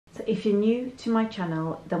if you're new to my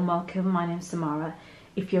channel, then welcome. My name's Samara.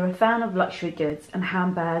 If you're a fan of luxury goods and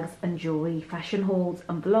handbags and jewellery, fashion hauls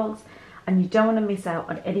and vlogs, and you don't want to miss out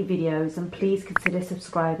on any videos, then please consider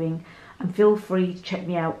subscribing and feel free to check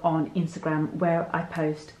me out on Instagram where I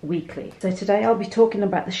post weekly. So today I'll be talking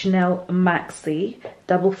about the Chanel Maxi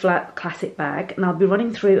double flap classic bag, and I'll be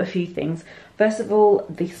running through a few things. First of all,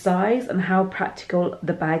 the size and how practical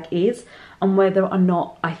the bag is and whether or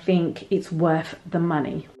not I think it's worth the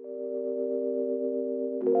money.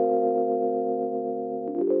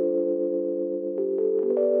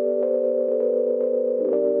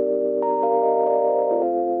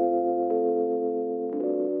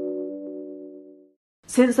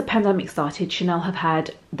 Since the pandemic started, Chanel have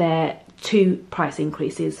had their two price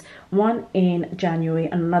increases, one in January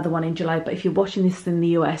and another one in July. But if you're watching this in the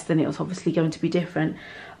US, then it was obviously going to be different.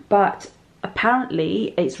 But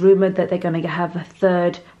apparently it's rumoured that they're going to have a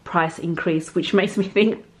third price increase, which makes me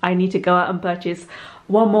think I need to go out and purchase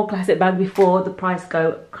one more classic bag before the price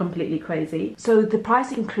go completely crazy. So the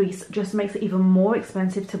price increase just makes it even more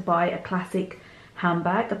expensive to buy a classic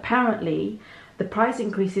handbag. Apparently the price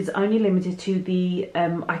increase is only limited to the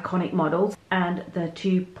iconic models and the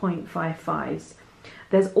 2.55s.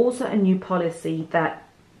 There's also a new policy that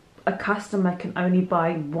a customer can only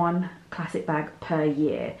buy one classic bag per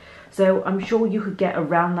year. So I'm sure you could get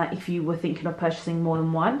around that if you were thinking of purchasing more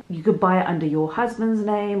than one. You could buy it under your husband's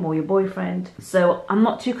name or your boyfriend. So I'm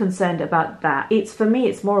not too concerned about that. For me,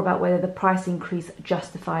 it's more about whether the price increase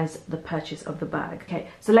justifies the purchase of the bag. Okay,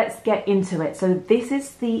 so let's get into it. So this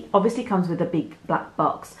is obviously comes with a big black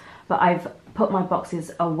box, but I've put my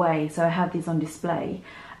boxes away, so I have these on display.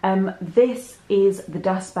 This is the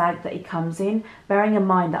dust bag that it comes in, bearing in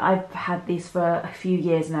mind that I've had this for a few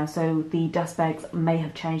years now, so the dust bags may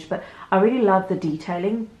have changed, but I really love the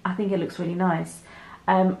detailing. I think it looks really nice.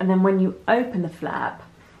 And then when you open the flap,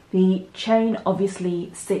 the chain obviously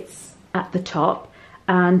sits at the top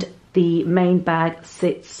and the main bag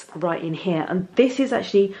sits right in here. And this is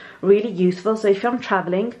actually really useful. So if I'm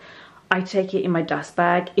traveling, I take it in my dust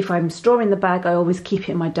bag. If I'm storing the bag, I always keep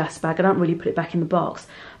it in my dust bag. I don't really put it back in the box,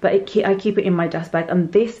 but I keep it in my dust bag.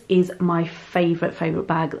 And this is my favorite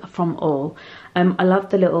bag from all. I love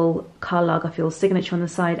the little Karl Lagerfeld signature on the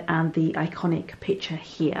side and the iconic picture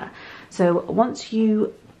here. So once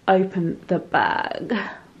you open the bag,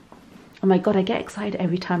 oh my God, I get excited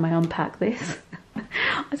every time I unpack this.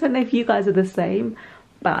 I don't know if you guys are the same,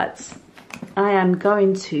 but I'm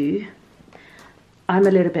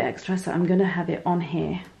a little bit extra, so I'm going to have it on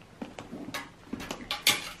here.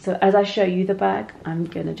 So as I show you the bag, I'm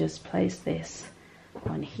going to just place this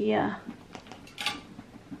on here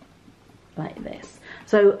like this.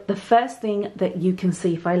 So the first thing that you can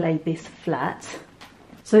see if I lay this flat,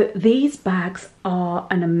 so these bags are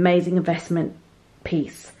an amazing investment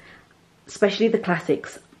piece, especially the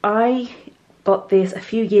classics. I got this a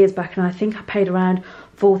few years back and I think I paid around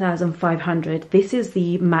 4,500. This is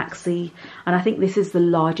the Maxi, and I think this is the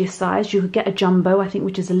largest size. You could get a jumbo, I think,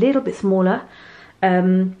 which is a little bit smaller,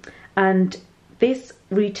 and this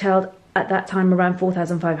retailed at that time around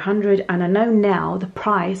 4,500, and I know now the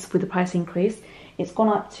price, with the price increase, it's gone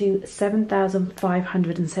up to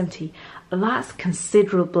 7,570. That's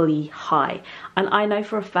considerably high, and I know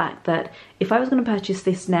for a fact that if I was going to purchase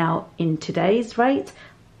this now in today's rate,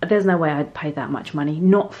 there's no way I'd pay that much money.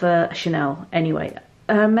 Not for Chanel anyway.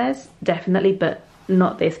 Hermes definitely, but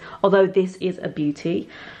not this, although this is a beauty.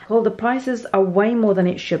 Well, the prices are way more than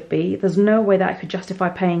it should be. There's no way that I could justify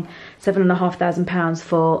paying £7,500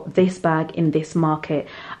 for this bag in this market.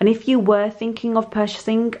 And if you were thinking of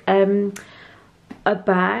purchasing a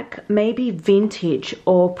bag, maybe vintage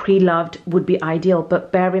or pre-loved would be ideal,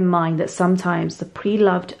 but bear in mind that sometimes the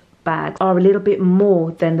pre-loved bags are a little bit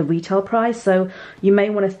more than the retail price, so you may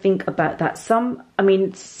want to think about that. Some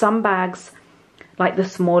bags, like the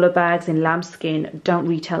smaller bags in lambskin, don't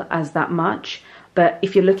retail as that much, but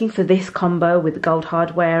if you're looking for this combo with the gold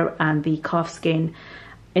hardware and the calfskin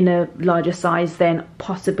in a larger size, then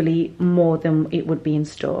possibly more than it would be in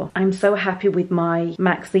store. I'm so happy with my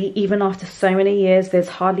Maxi. Even after so many years, there's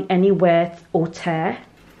hardly any wear or tear.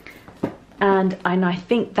 And I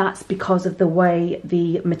think that's because of the way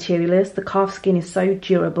the material is. The calfskin is so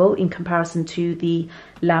durable in comparison to the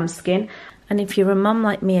lambskin. And if you're a mum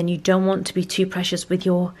like me and you don't want to be too precious with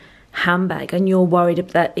your handbag and you're worried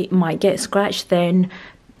that it might get scratched, then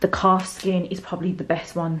the calfskin is probably the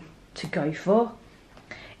best one to go for.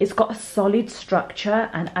 It's got a solid structure,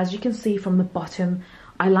 and as you can see from the bottom,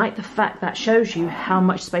 I like the fact that shows you how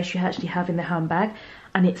much space you actually have in the handbag,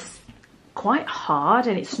 and it's quite hard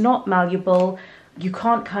and it's not malleable. You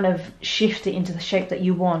can't kind of shift it into the shape that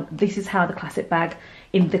you want. This is how the classic bag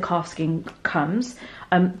in the calfskin comes.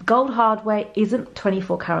 Gold hardware isn't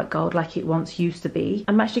 24 karat gold like it once used to be.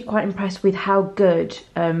 I'm actually quite impressed with how good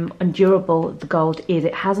and durable the gold is.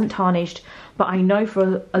 It hasn't tarnished, but I know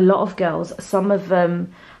for a lot of girls, some of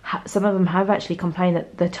them have actually complained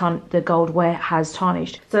that the gold wear has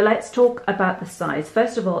tarnished. So let's talk about the size.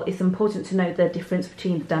 First of all, it's important to know the difference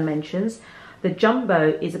between the dimensions. The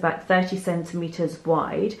jumbo is about 30 centimeters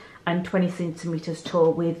wide and 20 centimeters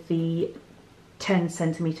tall with the 10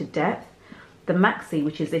 centimeter depth. The Maxi,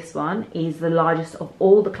 which is this one, is the largest of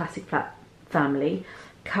all the classic flat family,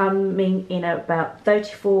 coming in at about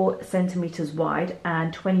 34 centimeters wide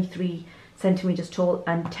and 23 centimeters tall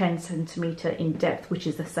and 10 centimeter in depth, which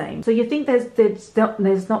is the same. So you think there's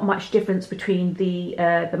not much difference between the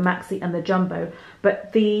Maxi and the jumbo,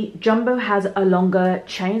 but the jumbo has a longer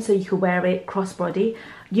chain, so you can wear it crossbody.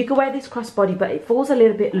 You can wear this crossbody, but it falls a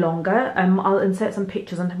little bit longer. I'll insert some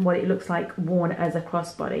pictures on what it looks like worn as a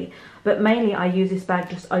crossbody. But mainly I use this bag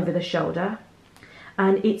just over the shoulder.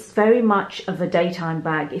 And it's very much of a daytime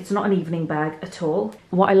bag. It's not an evening bag at all.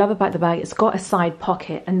 What I love about the bag, it's got a side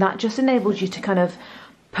pocket, and that just enables you to kind of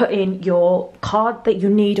put in your card that you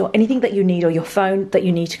need, or anything that you need, or your phone that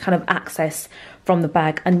you need to kind of access from the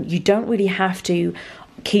bag. And you don't really have to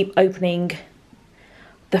keep opening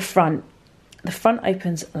the front. The front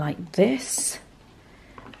opens like this.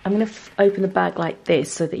 I'm going to open the bag like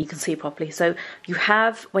this so that you can see properly. So you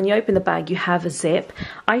have, when you open the bag, you have a zip.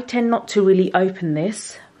 I tend not to really open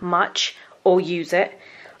this much or use it.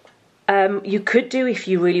 You could do if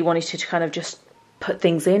you really wanted to kind of just put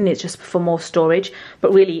things in. It's just for more storage.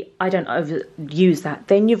 But really, I don't overuse that.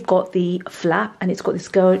 Then you've got the flap, and it's got this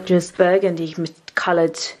gorgeous burgundy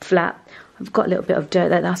coloured flap. I've got a little bit of dirt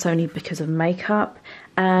there. That's only because of makeup.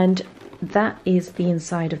 And that is the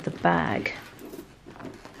inside of the bag.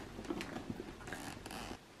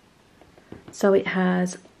 So it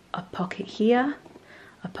has a pocket here,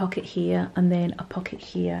 and then a pocket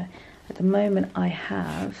here. At the moment I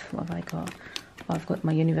have, what have I got? Well, I've got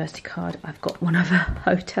my university card, I've got one of the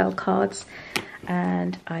hotel cards,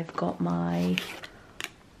 and I've got my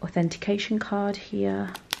authentication card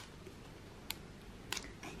here.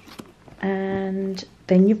 And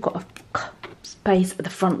then you've got a space at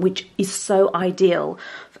the front, which is so ideal.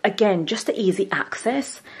 Again, just the easy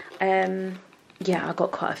access. Yeah, I got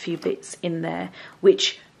quite a few bits in there,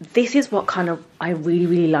 which this is what kind of I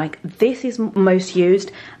really like. This is most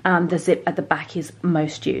used, and the zip at the back is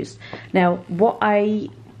most used. Now, what I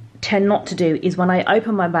tend not to do is when I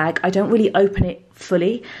open my bag, I don't really open it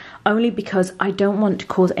fully, only because I don't want to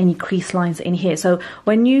cause any crease lines in here. So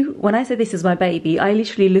when I say this is my baby, I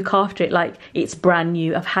literally look after it like it's brand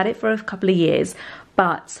new. I've had it for a couple of years,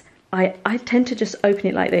 but I tend to just open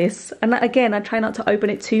it like this. And again, I try not to open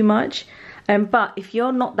it too much. But if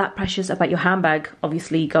you're not that precious about your handbag,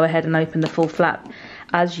 obviously go ahead and open the full flap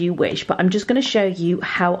as you wish. But I'm just going to show you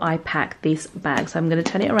how I pack this bag. So I'm going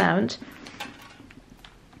to turn it around.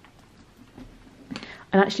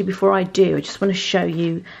 And actually, before I do, I just want to show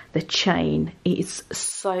you the chain. It is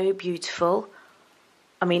so beautiful.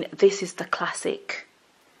 I mean, this is the classic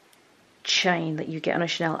chain that you get on a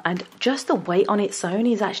Chanel, and just the weight on its own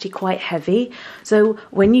is actually quite heavy. So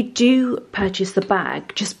when you do purchase the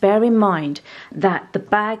bag, just bear in mind that the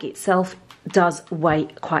bag itself does weigh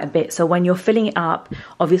quite a bit. So when you're filling it up,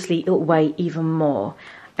 obviously it'll weigh even more.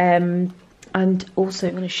 And also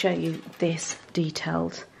I'm going to show you this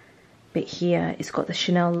detailed bit here. It's got the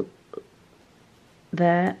Chanel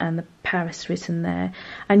there and the Paris written there,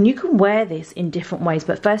 and you can wear this in different ways.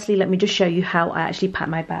 But firstly, let me just show you how I actually pack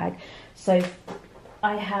my bag. So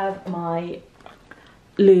I have my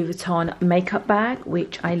Louis Vuitton makeup bag,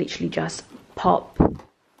 which I literally just pop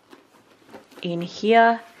in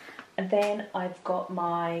here, and then I've got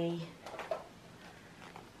my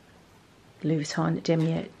Louis Vuitton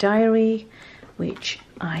Demier diary, which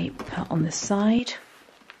I put on the side.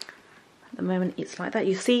 At the moment it's like that.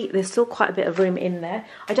 You see there's still quite a bit of room in there.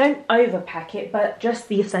 I don't overpack it, but just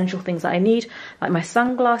the essential things that I need, like my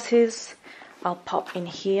sunglasses, I'll pop in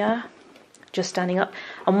here, just standing up.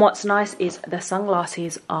 And what's nice is the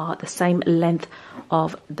sunglasses are the same length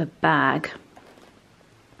of the bag,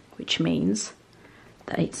 which means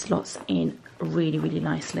that it slots in really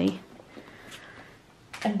nicely.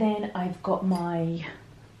 And then I've got my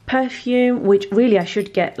perfume, which really I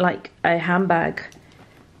should get like a handbag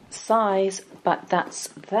size, but that's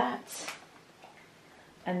that.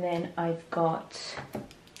 And then I've got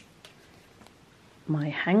my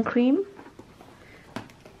hand cream,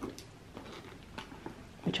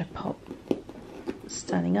 which I pop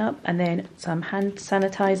standing up, and then some hand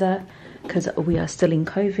sanitizer because we are still in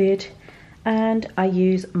COVID, and I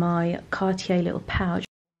use my Cartier little pouch.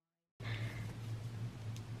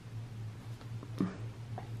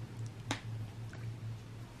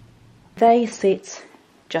 They sit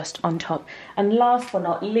just on top. And last but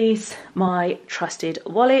not least, my trusted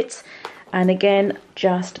wallet. And again,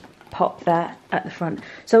 just pop that at the front.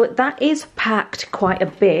 So that is packed quite a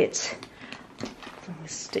bit. Let me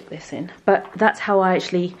stick this in. But that's how I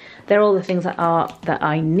actually, they're all the things that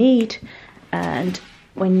I need. And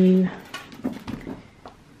when you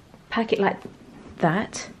pack it like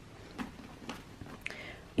that,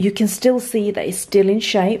 you can still see that it's still in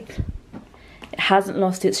shape. It hasn't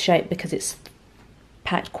lost its shape because it's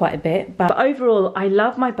packed quite a bit. But overall, I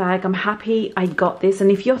love my bag. I'm happy I got this. And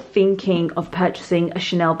if you're thinking of purchasing a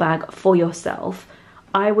Chanel bag for yourself,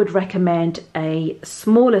 I would recommend a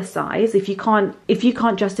smaller size. If you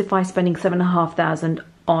can't justify spending $7,500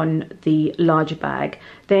 on the larger bag,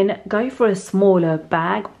 then go for a smaller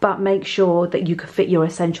bag, but make sure that you can fit your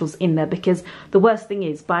essentials in there, because the worst thing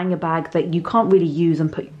is buying a bag that you can't really use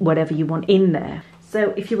and put whatever you want in there.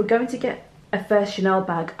 So if you were going to get a first Chanel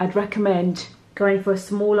bag, I'd recommend going for a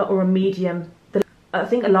smaller or a medium. I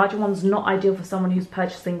think a larger one's not ideal for someone who's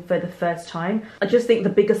purchasing for the first time. I just think the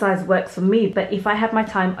bigger size works for me, but if I had my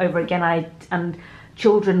time over again and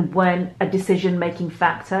children weren't a decision-making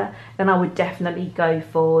factor, then I would definitely go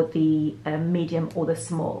for the medium or the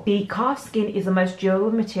small. The calf skin is the most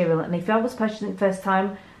durable material, and if I was purchasing first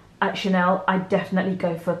time at Chanel, I'd definitely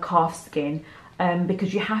go for calf skin.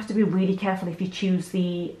 Because you have to be really careful if you choose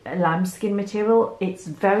the lambskin material. It's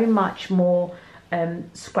very much more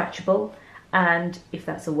scratchable, and if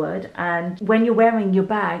that's a word, and when you're wearing your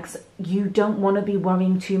bags, you don't want to be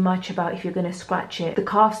worrying too much about if you're going to scratch it. The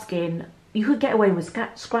calf skin, you could get away with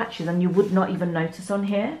scratches and you would not even notice on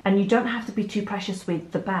here, and you don't have to be too precious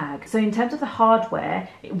with the bag. So in terms of the hardware,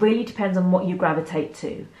 it really depends on what you gravitate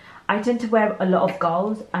to. I tend to wear a lot of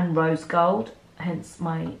gold and rose gold, hence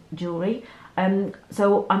my jewelry.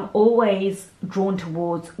 So I'm always drawn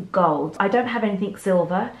towards gold. I don't have anything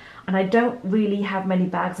silver, and I don't really have many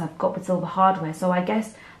bags I've got with silver hardware, so I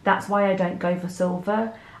guess that's why I don't go for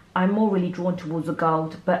silver. I'm more really drawn towards the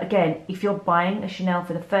gold. But again, if you're buying a Chanel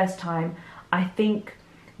for the first time, I think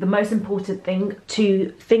the most important thing to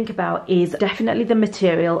think about is definitely the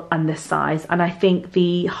material and the size, and I think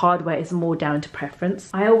the hardware is more down to preference.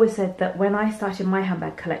 I always said that when I started my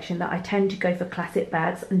handbag collection that I tend to go for classic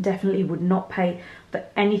bags and definitely would not pay for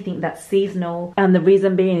anything that's seasonal, and the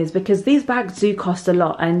reason being is because these bags do cost a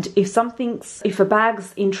lot, and if a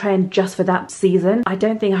bag's in trend just for that season, I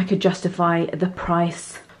don't think I could justify the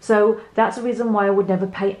price. So that's the reason why I would never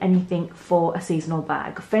pay anything for a seasonal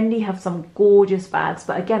bag. Fendi have some gorgeous bags,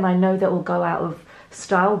 but again, I know that will go out of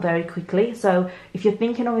style very quickly. So if you're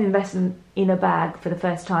thinking of investing in a bag for the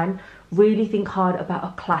first time, really think hard about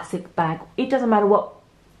a classic bag. It doesn't matter what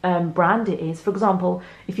brand it is. For example,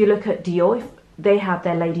 if you look at Dior, if they have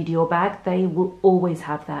their Lady Dior bag, they will always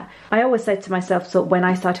have that. I always said to myself, so when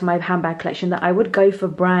I started my handbag collection, that I would go for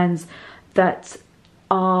brands that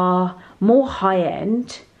are more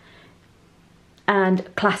high-end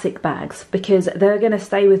and classic bags, because they're going to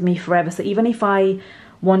stay with me forever. So even if I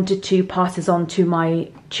wanted to pass this on to my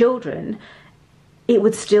children, it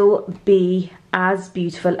would still be as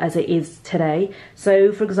beautiful as it is today.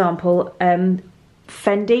 So for example,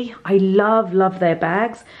 Fendi, I love their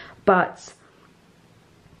bags, but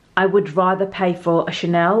I would rather pay for a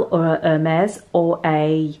Chanel or a Hermes or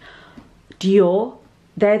a Dior.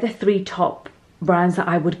 They're the three top brands that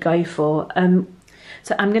I would go for.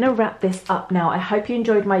 So I'm going to wrap this up now. I hope you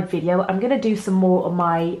enjoyed my video. I'm going to do some more of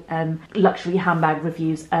my luxury handbag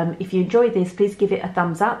reviews. If you enjoyed this, please give it a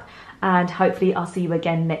thumbs up, and hopefully I'll see you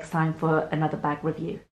again next time for another bag review.